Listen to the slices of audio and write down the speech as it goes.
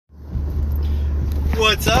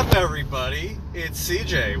What's up, everybody? It's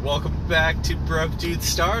CJ. Welcome back to Broke Dude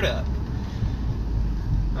Startup.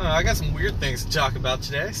 I got some weird things to talk about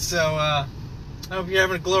today, so I hope you're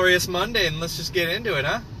having a glorious Monday, and let's just get into it,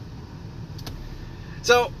 huh?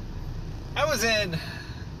 So, I'm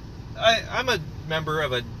a member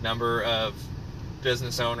of a number of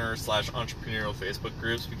business owner / entrepreneurial Facebook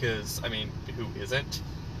groups because, I mean, who isn't?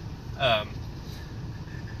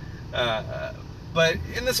 But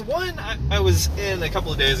in this one I was in a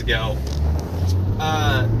couple of days ago,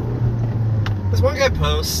 this one guy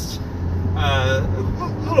posts a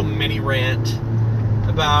little mini rant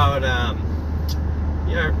about, I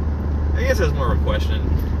guess it was more of a question.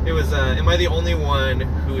 It was, am I the only one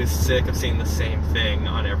who is sick of seeing the same thing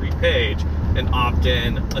on every page? An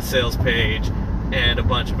opt-in, a sales page, and a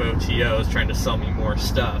bunch of OTOs trying to sell me more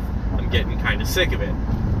stuff. I'm getting kind of sick of it.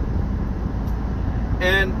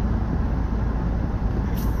 And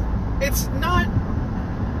it's not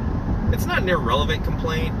an irrelevant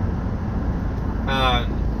complaint,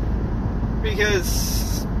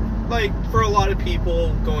 because, like, for a lot of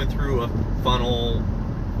people, going through a funnel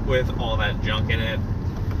with all that junk in it,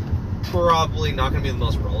 probably not going to be the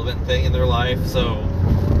most relevant thing in their life, so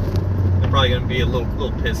they're probably going to be a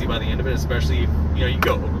little pissy by the end of it, especially if, you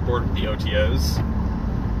go overboard with the OTOs.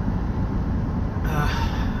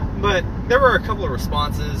 But there were a couple of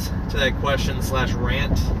responses to that question /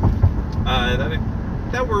 rant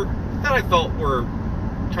that I felt were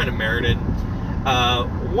kind of merited.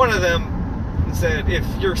 One of them said, if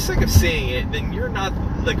you're sick of seeing it, then you're not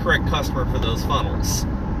the correct customer for those funnels.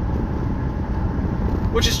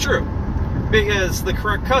 Which is true, because the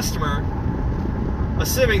correct customer,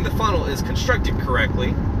 assuming the funnel is constructed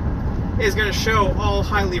correctly, is going to show all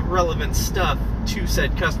highly relevant stuff to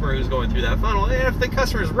said customer who's going through that funnel. And if the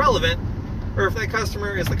customer is relevant, or if that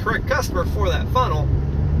customer is the correct customer for that funnel,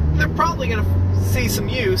 they're probably going to see some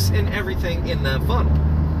use in everything in that funnel.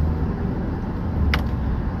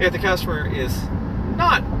 If the customer is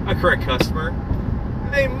not a correct customer,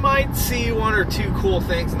 they might see one or two cool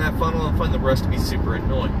things in that funnel and find the rest to be super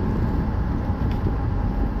annoying.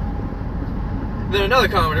 Then another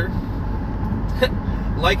commenter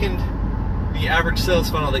likened the average sales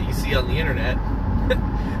funnel that you see on the internet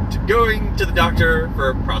to going to the doctor for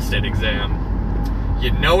a prostate exam.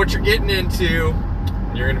 You know what you're getting into,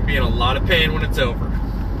 and you're going to be in a lot of pain when it's over,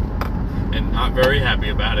 and not very happy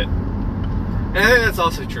about it. And I think that's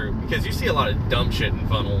also true, because you see a lot of dumb shit in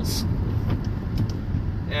funnels.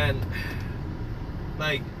 And,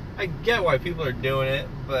 like, I get why people are doing it,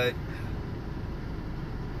 but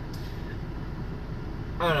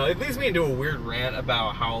I don't know, it leads me into a weird rant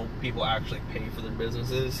about how people actually pay for their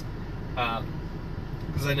businesses.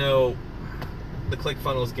 Because I know the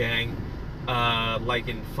ClickFunnels gang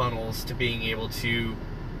liken funnels to being able to,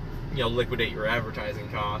 liquidate your advertising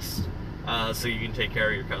costs, so you can take care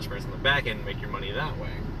of your customers on the back end and make your money that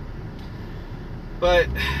way. But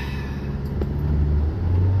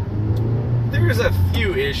there's a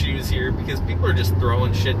few issues here, because people are just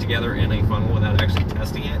throwing shit together in a funnel without actually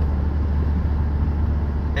testing it.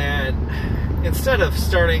 And instead of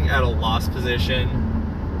starting at a loss position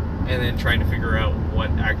and then trying to figure out what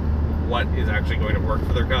is actually going to work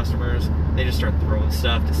for their customers, they just start throwing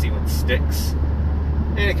stuff to see what sticks.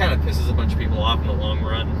 And it kind of pisses a bunch of people off in the long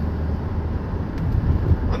run.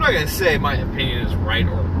 I'm not going to say my opinion is right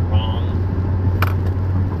or wrong,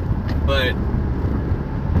 but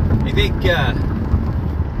I think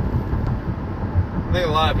a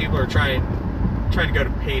lot of people are trying to go to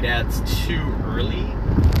paid ads too early,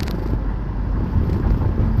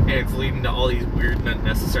 and it's leading to all these weird and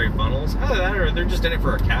unnecessary funnels. Either that, or they're just in it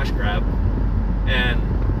for a cash grab, and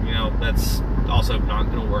that's also not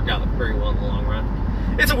going to work out very well in the long run.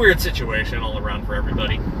 It's a weird situation all around for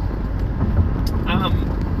everybody.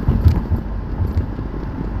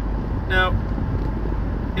 Now,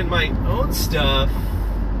 in my own stuff,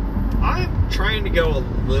 I'm trying to go a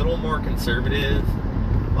little more conservative.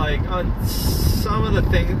 Like, on some of the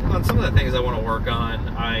things I want to work on,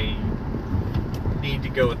 I need to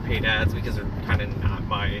go with paid ads because they're kind of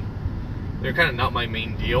not my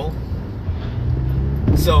main deal.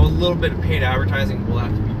 So a little bit of paid advertising will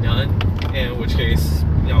have to be done, in which case,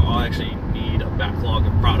 I'll actually need a backlog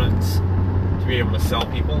of products to be able to sell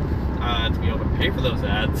people, to be able to pay for those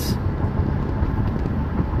ads.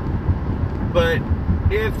 But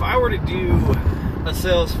if I were to do a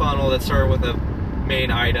sales funnel that started with a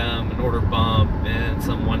main item, an order bump, and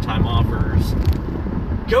some one-time offers,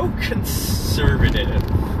 go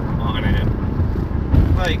conservative on it.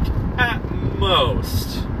 Like, at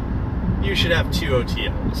most, you should have 2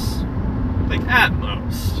 OTOs. Like, at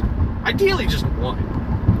most. Ideally, just one.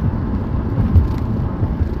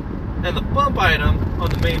 And the bump item on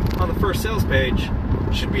the first sales page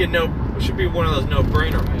should be one of those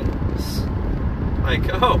no-brainer items. Like,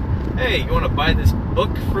 oh, hey, you want to buy this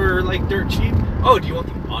book for like dirt cheap? Oh, do you want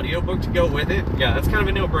the audiobook to go with it? Yeah, that's kind of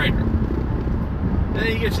a no-brainer. And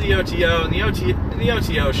then you get to the OTO, and the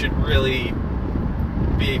OTO should really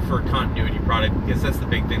be for a continuity product, because that's the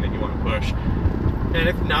big thing that you want to push. And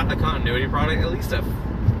if not a continuity product, at least a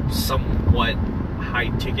somewhat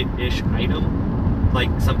high-ticket-ish item, like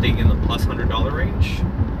something in the plus $100 range.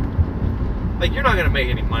 Like, you're not going to make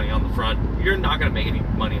any money on the front. You're not going to make any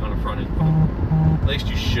money on a front end phone. At least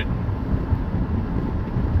you shouldn't.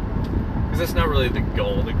 Because that's not really the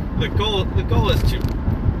goal. The goal is to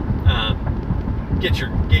get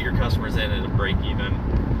your customers in at a break even.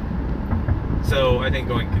 So I think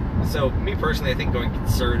me personally, I think going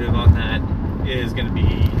conservative on that is going to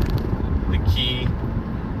be the key,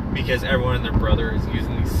 because everyone and their brother is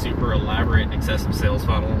using these super elaborate excessive sales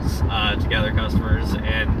funnels to gather customers,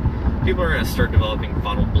 and people are going to start developing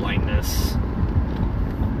funnel blindness,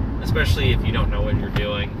 especially if you don't know what you're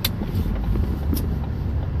doing.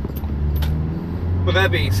 With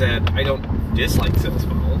that being said, I don't dislike sales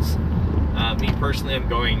funnels. Me personally, I'm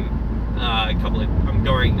going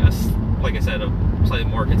like I said, a slightly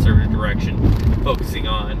more conservative direction, focusing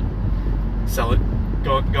on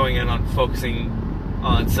focusing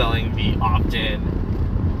on selling the opt-in,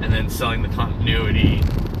 and then selling the continuity,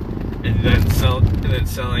 and then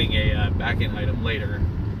selling a back-end item later.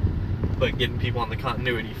 But getting people on the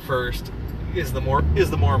continuity first is the more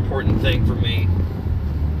important thing for me.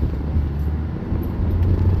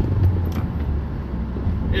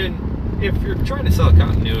 And if you're trying to sell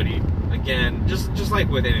continuity, again, just like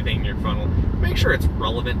with anything in your funnel, make sure it's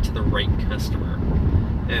relevant to the right customer,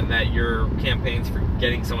 and that your campaigns for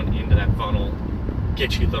getting someone into that funnel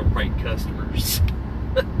get you the right customers.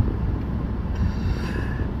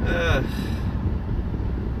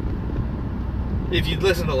 If you'd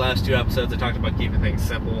listened to the last 2 episodes, I talked about keeping things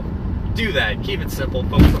simple. Do that. Keep it simple.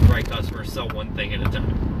 Focus on the right customer. Sell one thing at a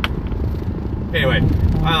time. Anyway,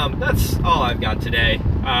 that's all I've got today.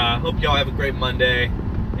 Hope y'all have a great Monday,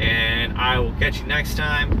 and I will catch you next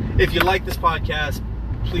time. If you like this podcast,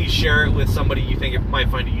 please share it with somebody you think it might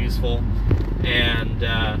find it useful. And,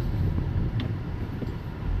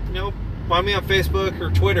 find me on Facebook or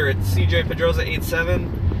Twitter at CJ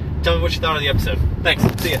Pedroza87. Tell me what you thought of the episode. Thanks.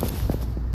 See ya.